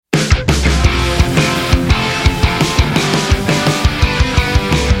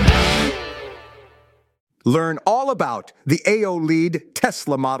Learn all about the AOLEAD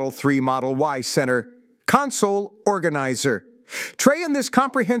Tesla Model 3 Model Y Center Console Organizer. Trey, in this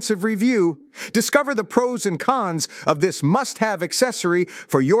comprehensive review, discover the pros and cons of this must-have accessory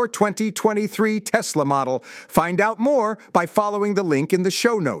for your 2023 Tesla model. Find out more by following the link in the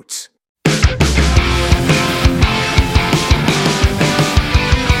show notes.